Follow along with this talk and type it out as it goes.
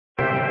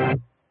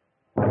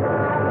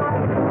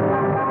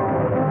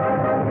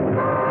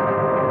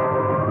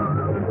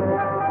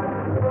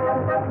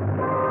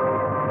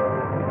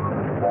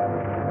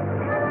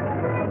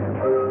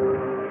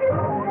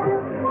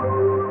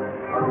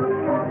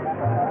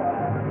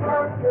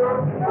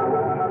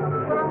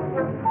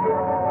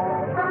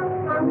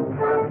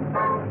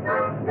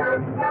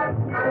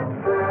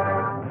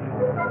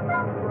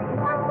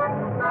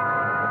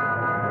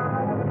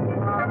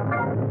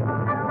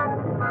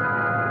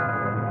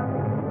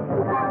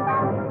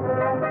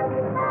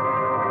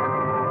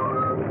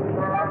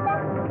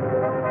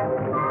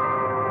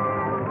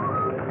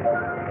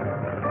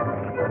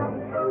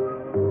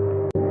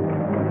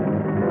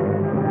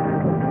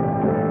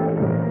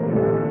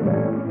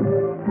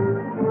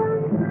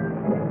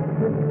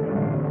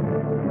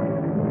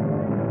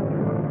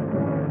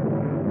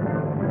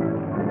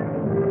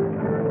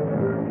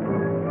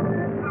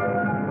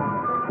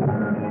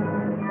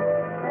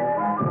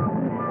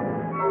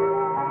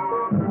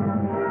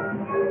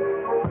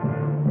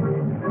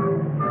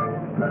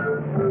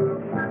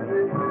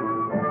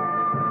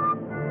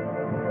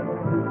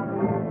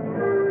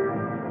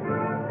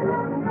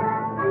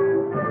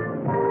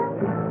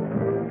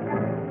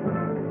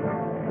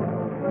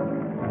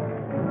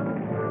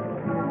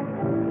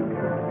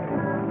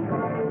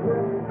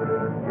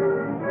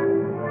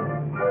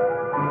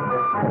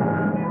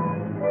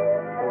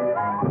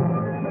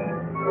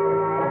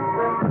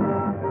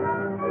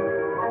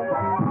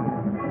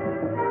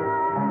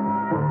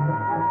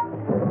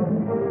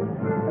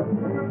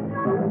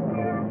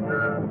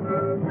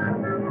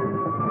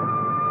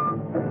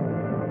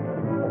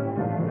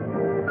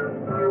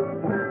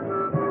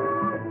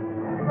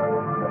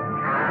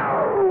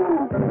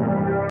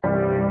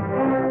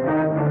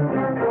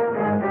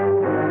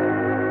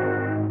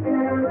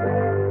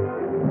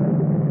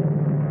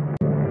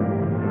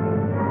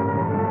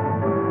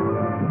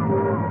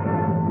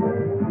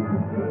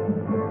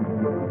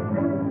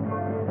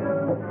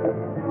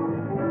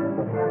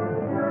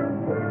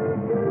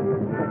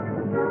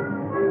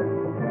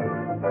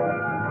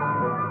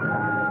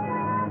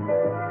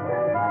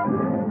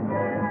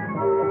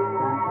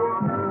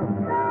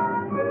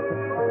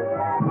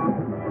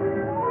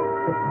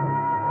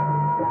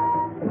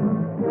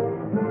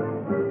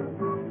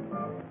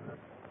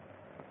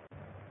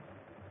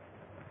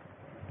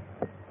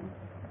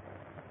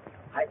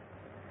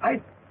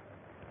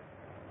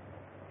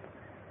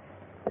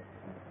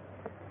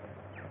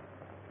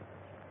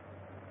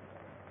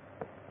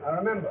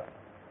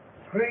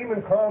scream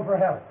and call for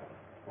help.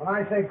 When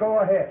I say go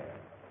ahead.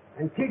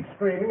 And keep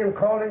screaming and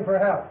calling for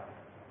help.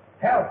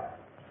 Help.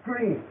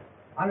 Scream.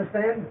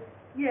 Understand?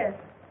 Yes.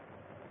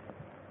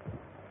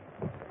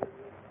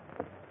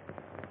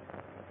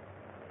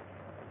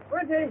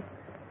 Bridgie!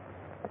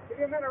 Give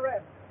your men a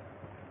rest.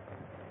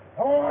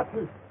 Oh,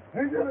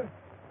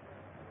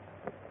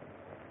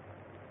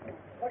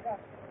 look out.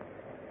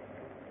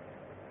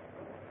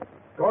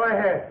 Go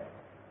ahead.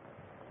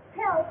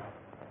 Help!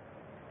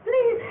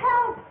 Please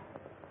help!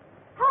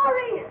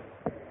 Hurry!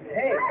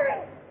 Hey!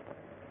 Hurry!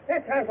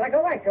 That sounds like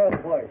a white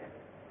girl's voice.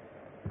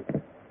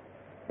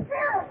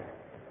 Help!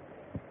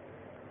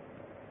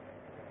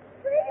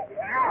 Please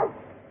help!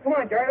 Come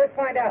on, Jerry, let's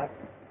find out.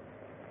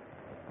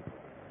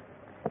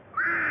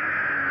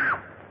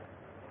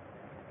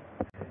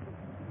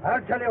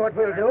 I'll tell you what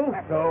we'll do.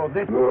 So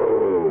this...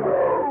 Hold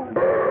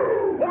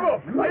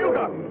up!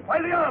 Mayuga!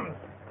 By the arms!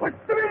 What's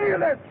the meaning of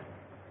this?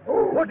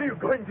 What are you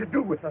going to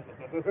do with us?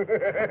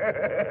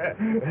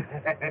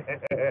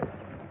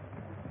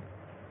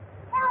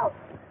 Help!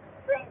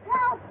 Please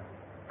help!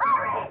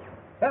 Hurry!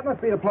 That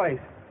must be the place.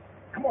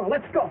 Come on,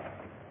 let's go.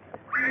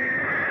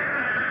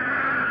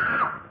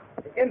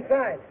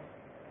 Inside.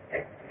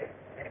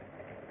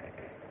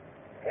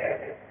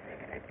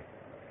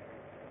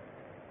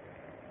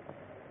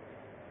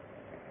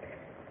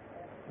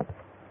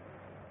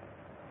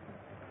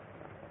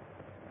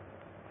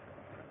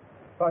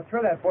 Thought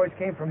sure that voice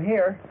came from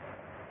here.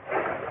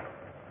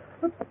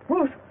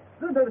 Bruce,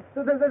 this is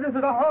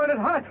a haunted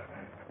hut.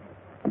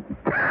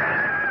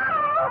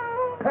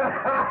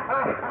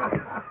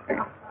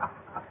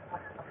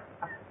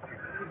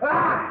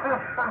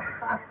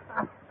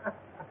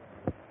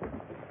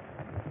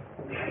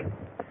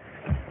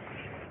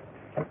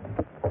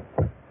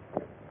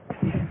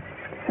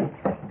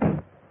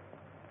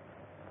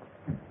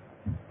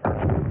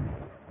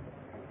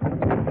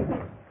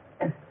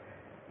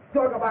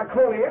 Talk about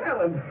Coney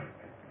Island.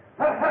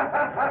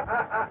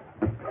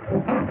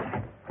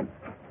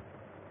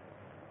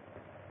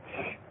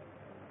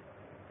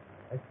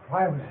 That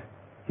cry was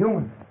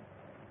human.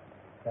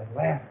 That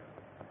laugh,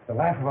 the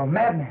laugh of a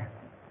madman.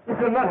 It's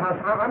a nut house.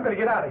 I'm going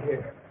to get out of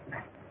here.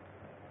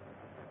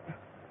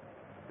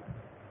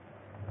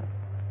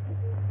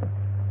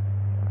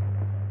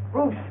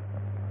 Bruce,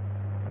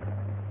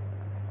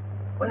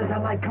 where does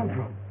that light come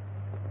from?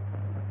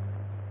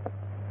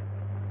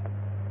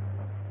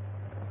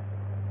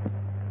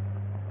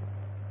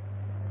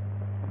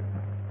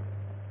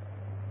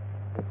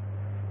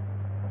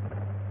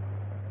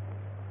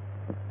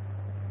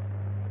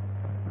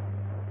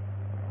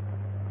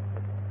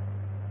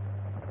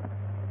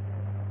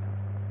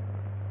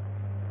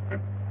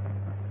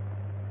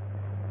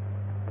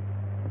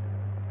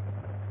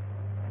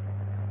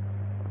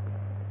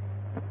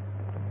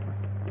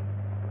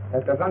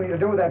 That has nothing to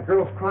do with that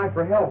girl's cry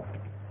for help.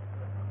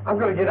 I'm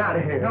going to get out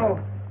of here. No,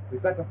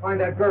 we've got to find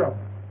that girl.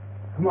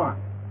 Come on.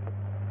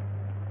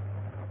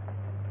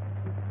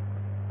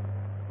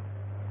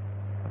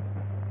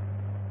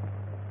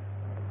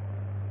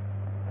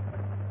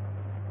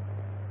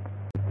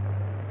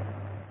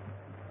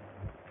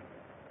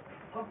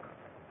 Look,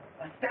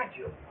 a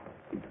statue.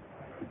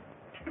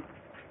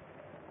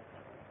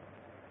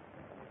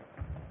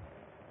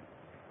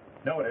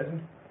 No, it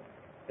isn't.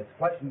 It's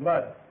flesh and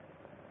blood.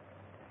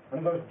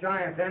 One of those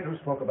giants Andrew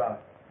spoke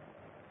about.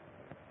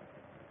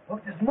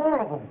 Look, there's more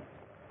of them.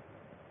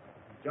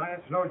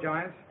 Giants, no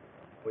giants.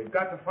 We've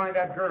got to find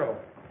that girl.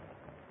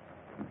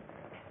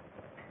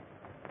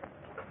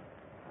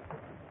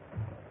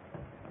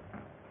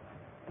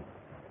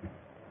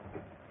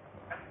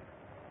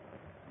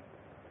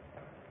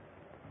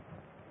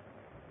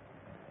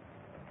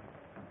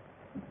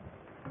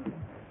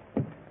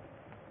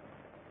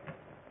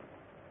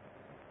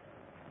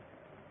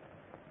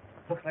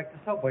 Looks like the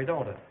subway,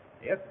 don't it?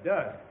 Yes, it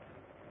does.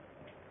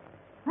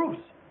 Bruce!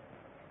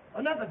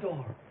 Another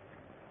door!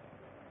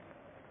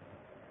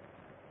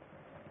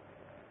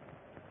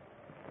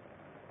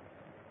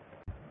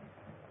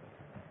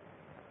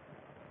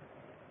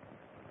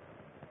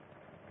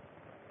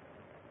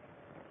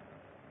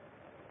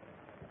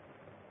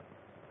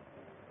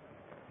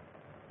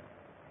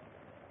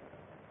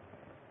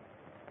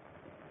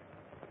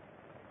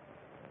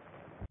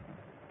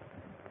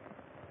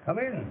 Come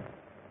in.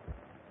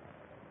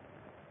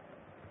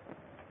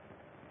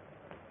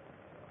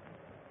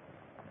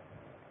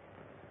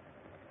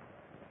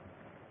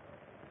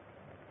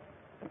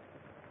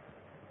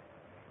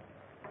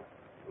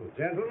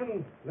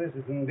 Gentlemen, this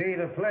is indeed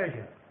a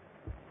pleasure.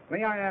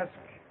 May I ask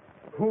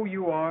who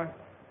you are?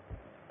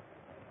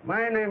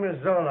 My name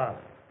is Zola.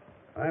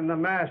 I'm the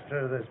master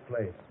of this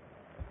place.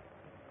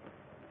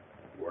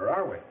 Where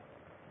are we?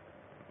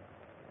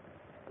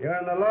 You're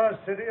in the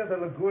lost city of the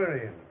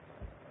Ligurians.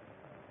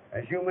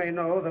 As you may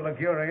know, the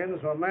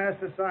Ligurians were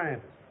master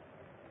scientists.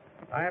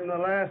 I am the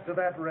last of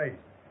that race,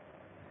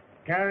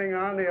 carrying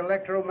on the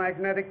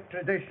electromagnetic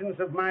traditions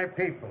of my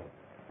people.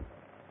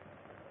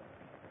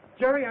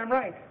 Jerry, I'm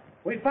right.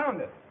 We found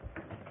it.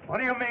 What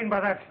do you mean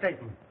by that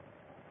statement?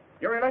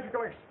 Your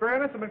electrical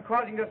experiments have been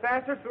causing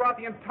disasters throughout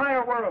the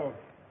entire world.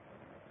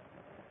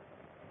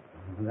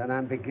 Then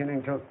I'm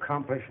beginning to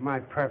accomplish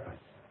my purpose.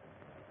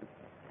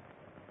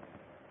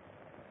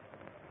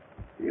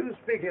 You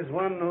speak as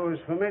one who's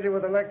familiar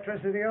with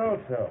electricity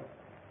also.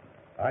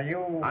 Are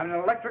you... I'm an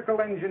electrical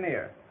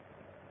engineer.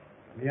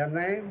 Your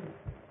name?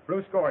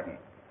 Bruce Gordon.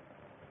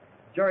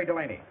 Jerry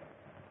Delaney.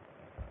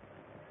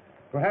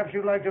 Perhaps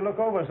you'd like to look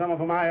over some of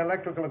my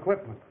electrical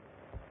equipment.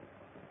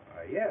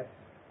 Yes,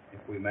 if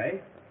we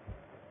may.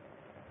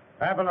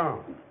 Have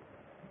along.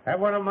 Have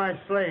one of my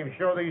slaves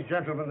show these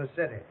gentlemen the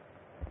city.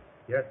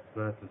 Yes,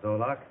 Master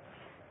Zolak.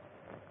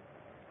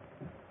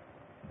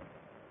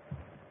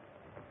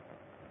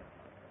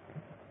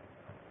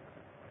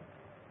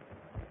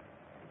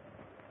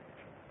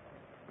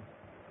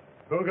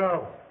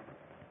 Hugo,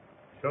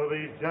 show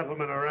these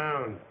gentlemen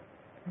around.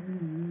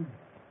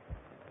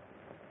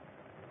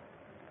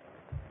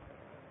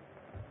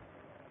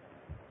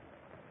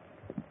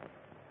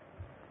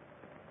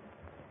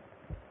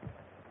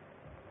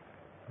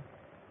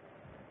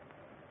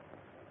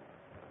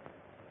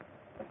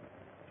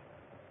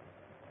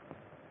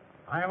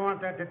 I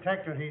want that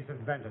detector he's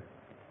invented.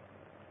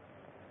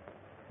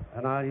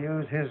 And I'll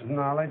use his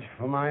knowledge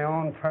for my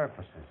own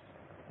purposes.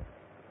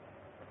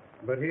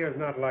 But he is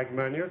not like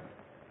Manius.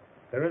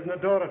 There isn't a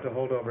daughter to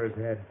hold over his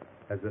head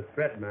as a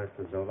threat,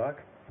 Master Zolak.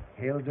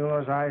 He'll do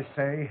as I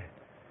say,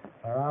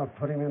 or I'll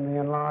put him in the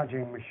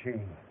enlarging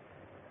machine.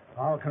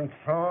 I'll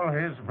control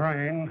his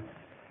brain,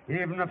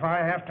 even if I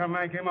have to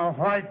make him a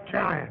white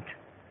giant.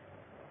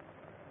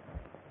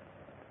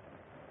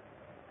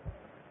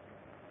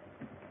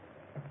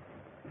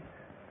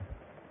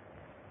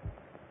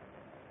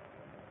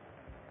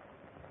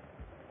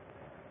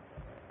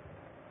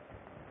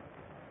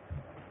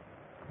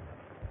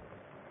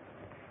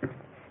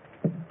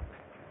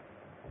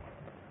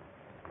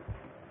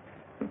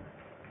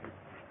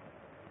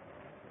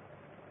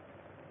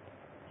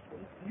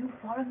 You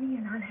follow me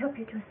and I'll help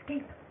you to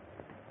escape.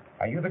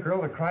 Are you the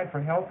girl that cried for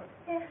help?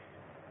 Yes,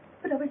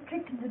 but I was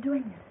tricked into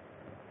doing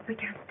it. We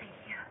can't stay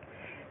here.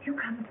 You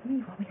come with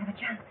me while we have a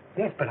chance.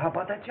 Yes, but how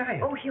about that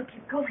giant? Oh, he'll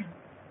keep going.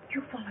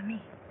 You follow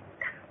me.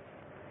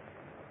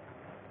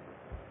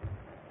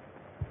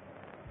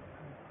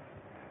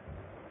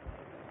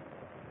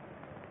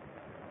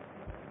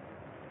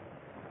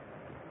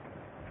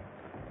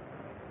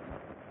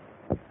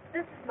 Come.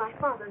 This is my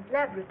father's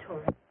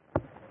laboratory.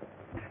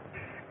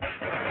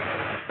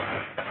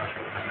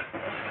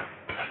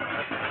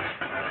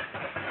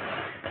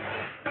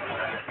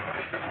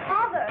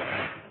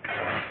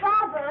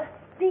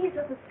 These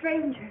are the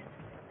strangers.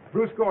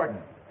 Bruce Gordon.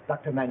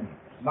 Dr. Manius.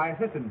 My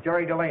assistant,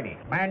 Jerry Delaney.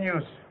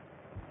 Manius,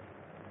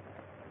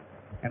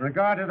 in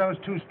regard to those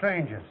two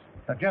strangers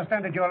that just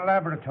entered your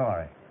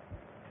laboratory,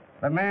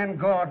 the man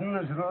Gordon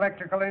is an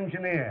electrical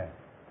engineer.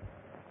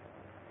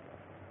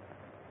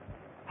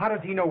 How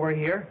does he know we're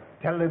here?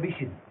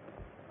 Television.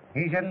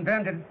 He's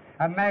invented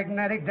a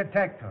magnetic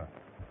detector.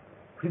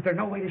 Is there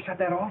no way to shut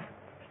that off?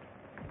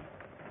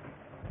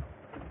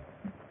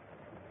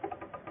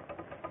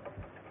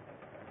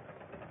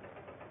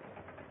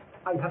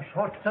 I have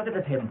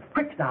short-circuited him.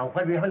 Quick now,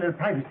 while we have a little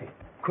privacy.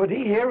 Could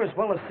he hear as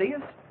well as see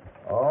us?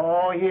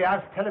 Oh, he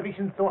has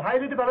television so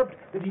highly developed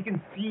that he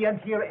can see and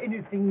hear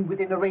anything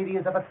within a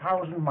radius of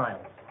 1,000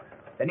 miles.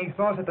 Then he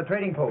saw us at the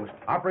trading post,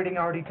 operating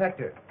our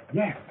detector.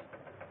 Yes.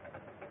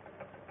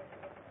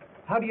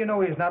 How do you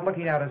know he's not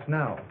looking at us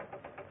now?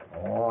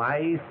 Oh,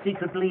 I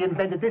secretly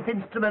invented this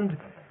instrument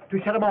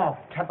to shut him off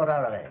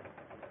temporarily.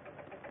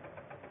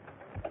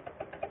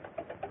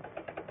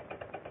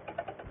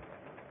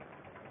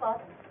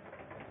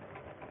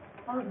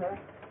 Father,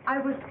 I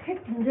was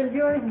tricked into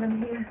luring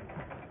them here.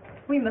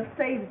 We must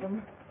save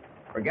them.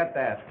 Forget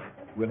that.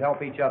 We'll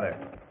help each other.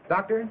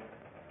 Doctor,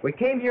 we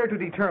came here to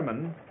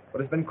determine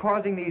what has been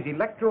causing these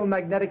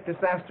electromagnetic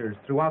disasters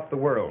throughout the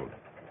world.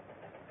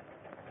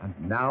 And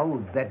now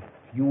that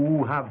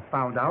you have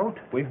found out?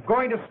 We're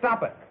going to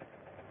stop it.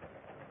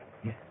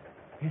 Yes,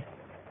 yes.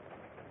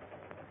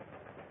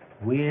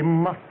 We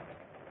must.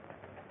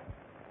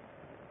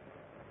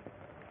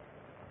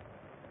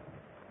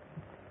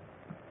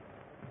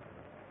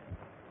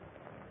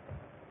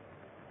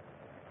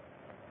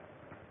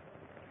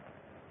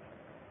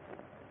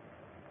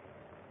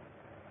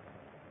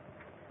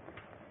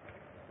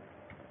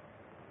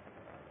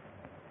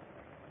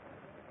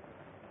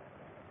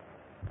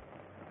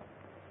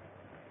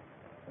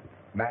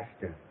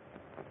 Master,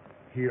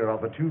 here are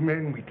the two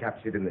men we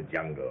captured in the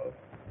jungle.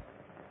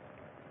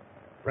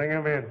 Bring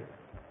him in.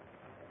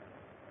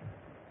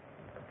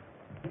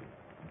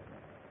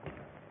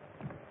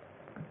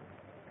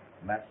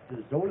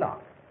 Master Zola.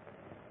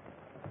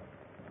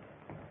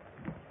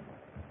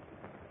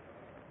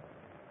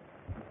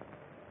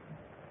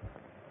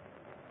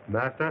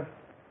 Master,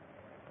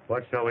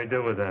 what shall we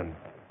do with them?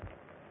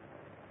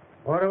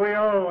 What do we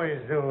always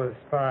do with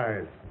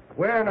spies?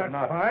 We're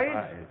not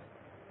spies.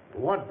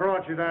 What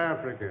brought you to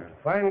Africa?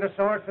 Find the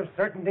source of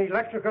certain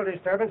electrical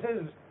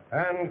disturbances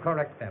and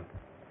correct them.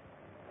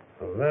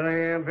 A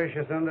very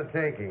ambitious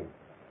undertaking.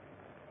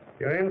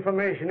 Your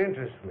information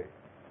interests me.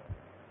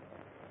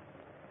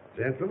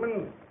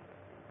 Gentlemen,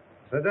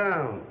 sit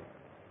down.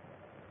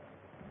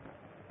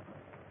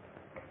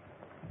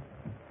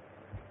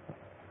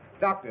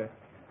 Doctor,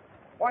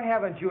 why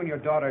haven't you and your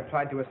daughter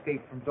tried to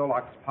escape from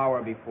Zolok's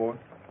power before?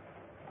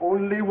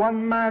 Only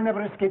one man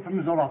ever escaped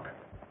from Zolok.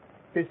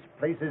 This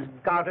place is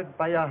guarded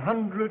by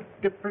 100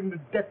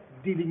 different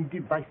death-dealing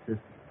devices.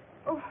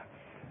 Oh,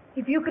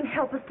 if you can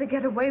help us to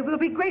get away, we'll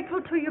be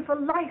grateful to you for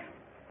life.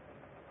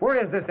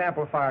 Where is this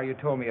amplifier you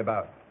told me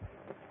about?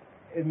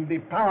 In the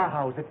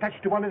powerhouse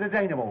attached to one of the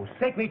dynamos.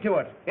 Take me to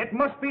it. It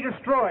must be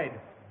destroyed.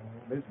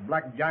 This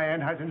black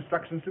giant has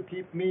instructions to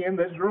keep me in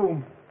this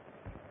room.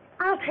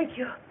 I'll take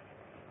you.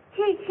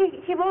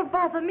 He won't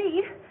bother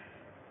me.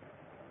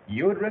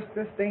 You'd risk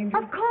this danger?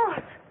 Of course.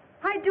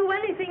 I'd do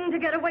anything to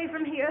get away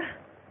from here.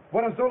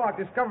 What if Zolok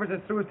discovers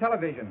it through his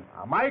television?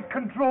 My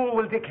control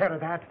will take care of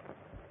that.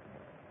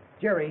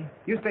 Jerry,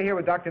 you stay here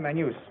with Dr.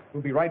 Manus.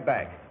 We'll be right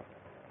back.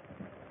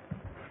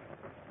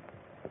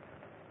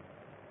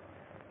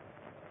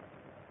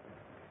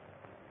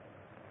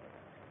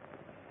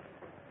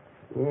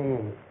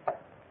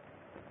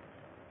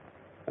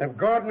 If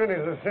Gordon and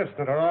his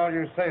assistant are all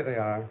you say they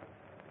are,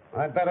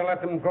 I'd better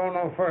let them go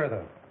no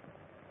further.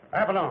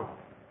 Avalon,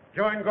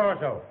 join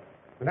Gorzo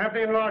and have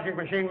the enlarging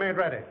machine made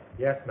ready.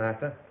 Yes,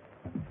 Master.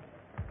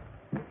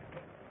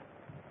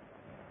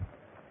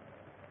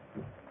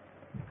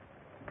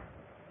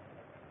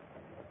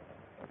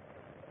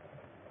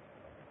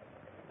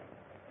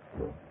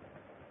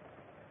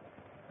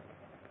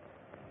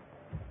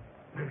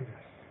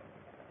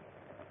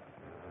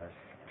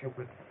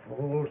 Stupid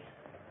fools.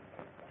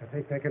 To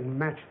think they can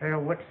match their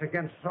wits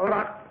against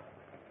Zolok,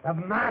 the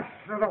mass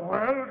of the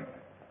world?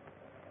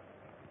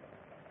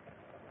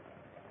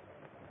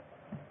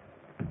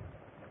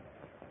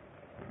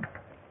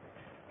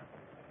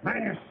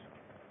 Manus!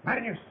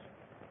 Manus!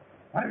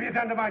 What have you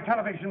done to my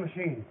television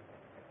machine?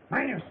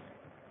 Manus!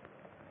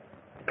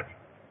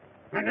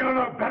 And you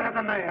know better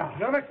than they are.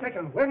 You're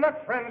mistaken. We're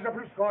not friends of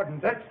Bruce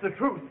Gordon. That's the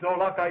truth,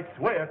 Zolok. I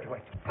swear to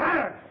it.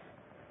 Silence!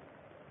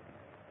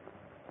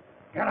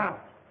 Get out.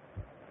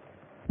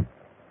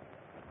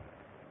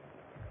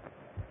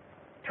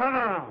 Turn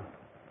around.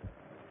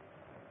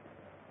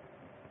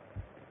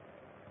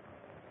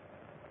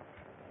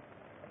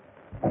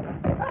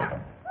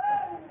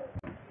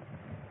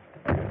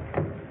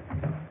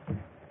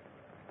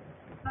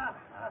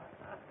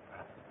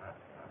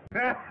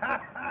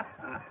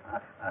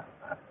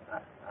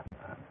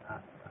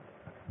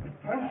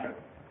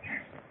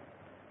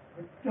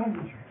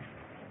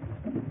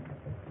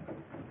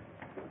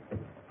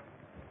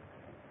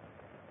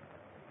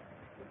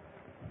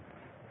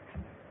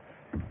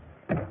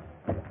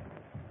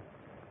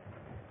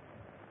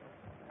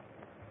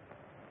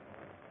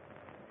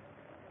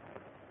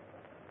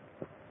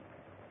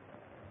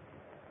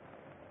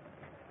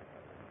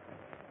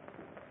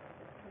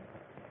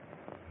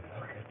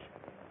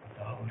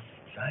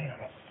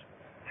 Giants.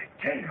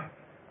 I tell you,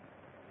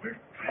 we're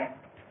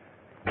trapped.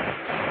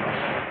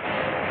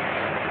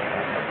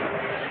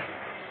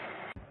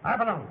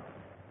 Avalon!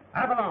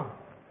 Avalon!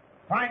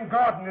 Find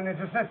Gordon and his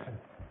assistant.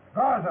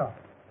 Gorzo!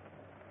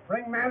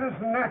 Bring Manus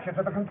and Natcher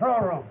to the control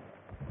room.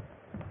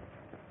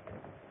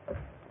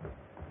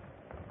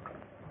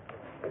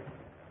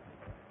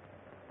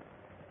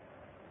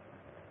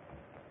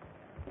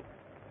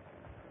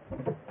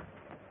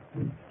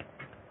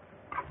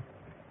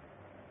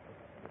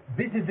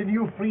 This is the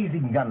new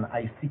freezing gun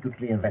I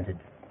secretly invented.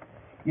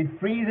 It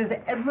freezes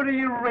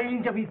every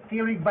range of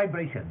etheric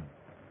vibration.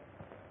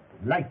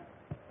 Life,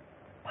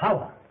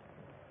 power,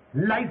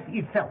 life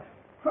itself.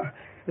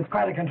 It's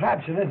quite a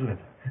contraption, isn't it?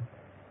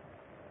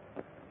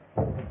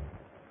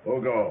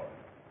 Hugo,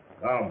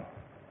 come.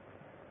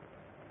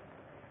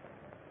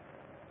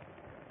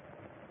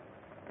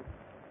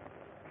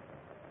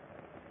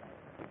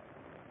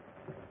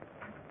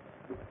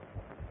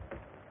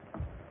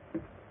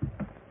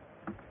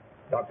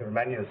 Dr.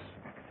 Manus,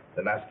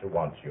 the master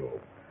wants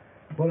you.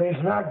 Well,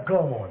 he's not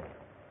going.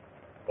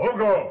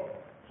 Hugo,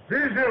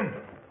 seize him!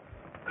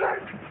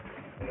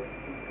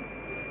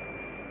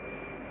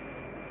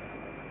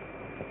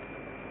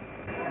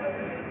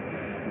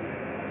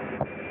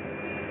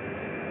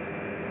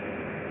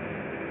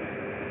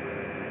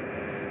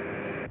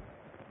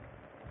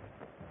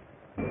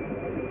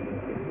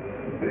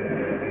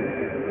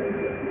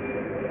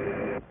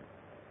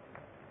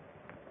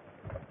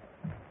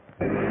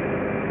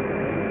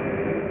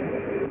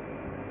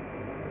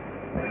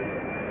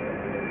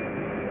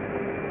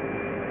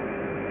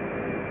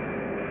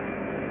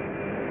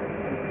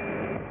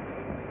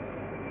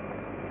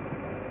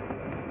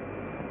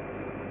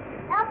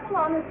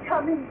 Avalon is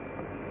coming.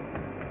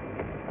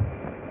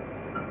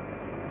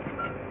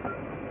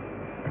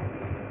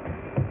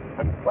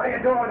 What are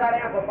you doing with that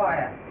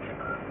amplifier?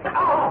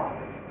 Oh!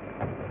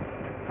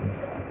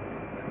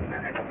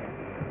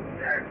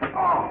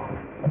 Oh!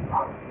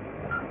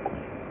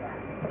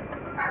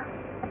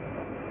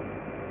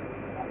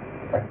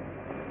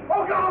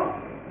 Oh, no!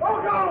 Oh,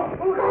 no!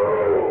 Oh, no!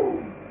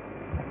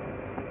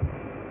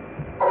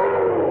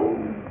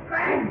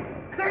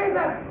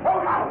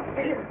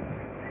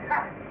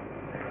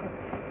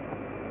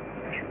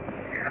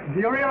 Do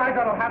you realize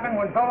what'll happen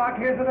when Zolak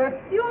hears of this?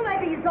 You may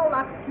be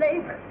Zolak's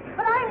slave,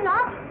 but I'm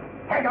not.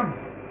 Take him!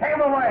 Take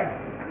him away!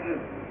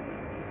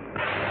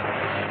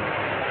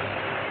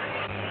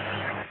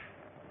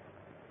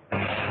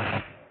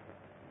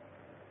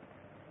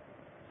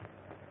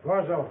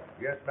 Gorzo,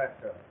 Yes,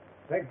 master.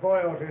 take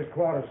Boyle to his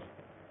quarters.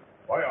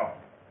 Boyo,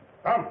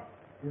 come.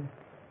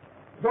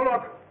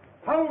 Zolak,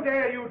 how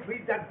dare you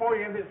treat that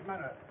boy in this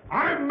manner?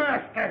 I'm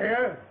master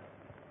here.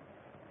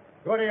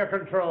 Go to your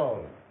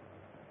control.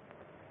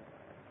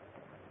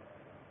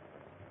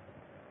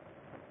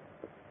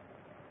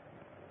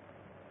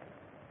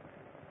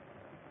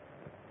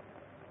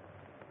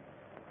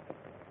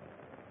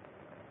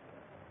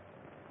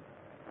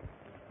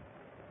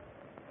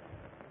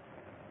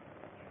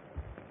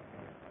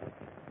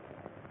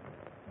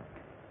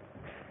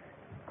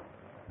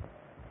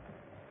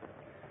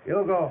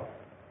 Hugo,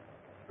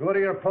 go to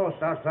your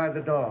post outside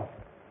the door.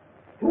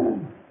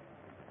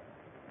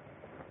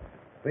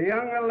 The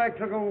young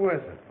electrical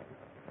wizard.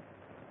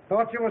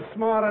 Thought you were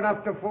smart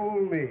enough to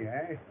fool me,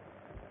 eh?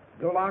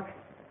 Zolak,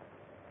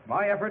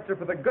 my efforts are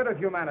for the good of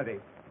humanity.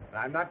 And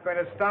I'm not going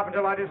to stop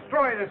until I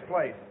destroy this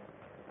place.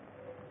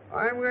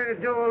 I'm going to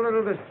do a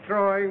little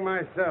destroying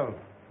myself.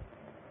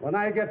 When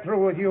I get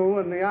through with you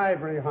and the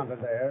ivory hunter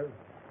there,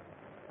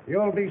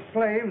 you'll be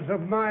slaves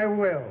of my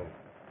will.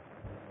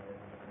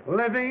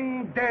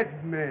 Living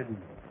dead men.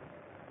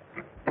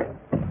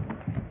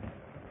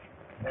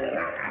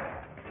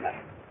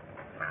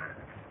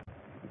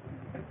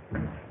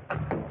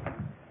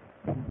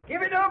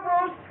 Give it up,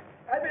 Bruce.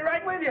 I'll be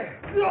right with you.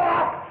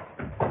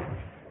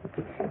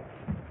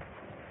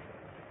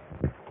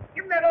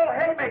 Give me that old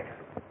haymaker.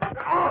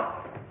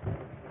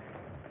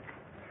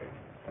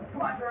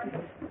 Come on, Bernie.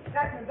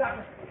 Jackson and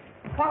Doctor.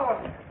 Follow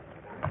us.